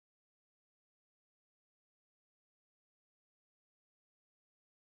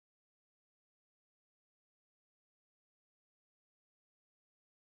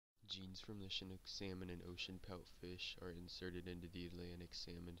Genes from the Chinook salmon and ocean pout fish are inserted into the Atlantic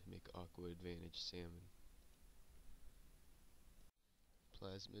salmon to make aqua advantage salmon.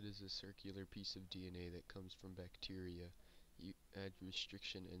 Plasmid is a circular piece of DNA that comes from bacteria. You add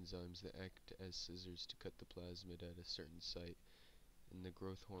restriction enzymes that act as scissors to cut the plasmid at a certain site, and the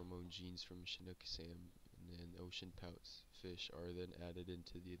growth hormone genes from Chinook salmon and ocean pout fish are then added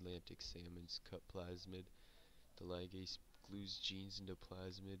into the Atlantic salmon's cut plasmid. The ligase glues genes into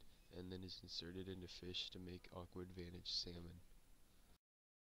plasmid and then is inserted into fish to make aqua advantage salmon.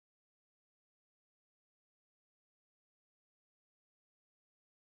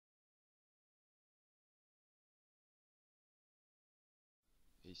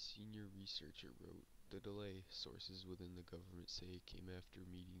 A senior researcher wrote, "The delay, sources within the government say, came after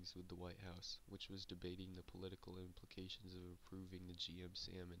meetings with the White House, which was debating the political implications of approving the GM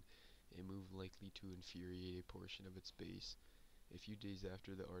salmon, a move likely to infuriate a portion of its base. A few days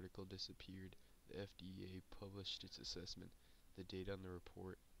after the article disappeared, the FDA published its assessment. The date on the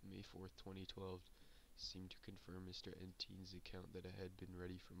report, May 4, 2012, seemed to confirm Mr. Entine's account that it had been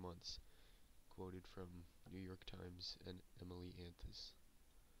ready for months." Quoted from New York Times and Emily Anthus.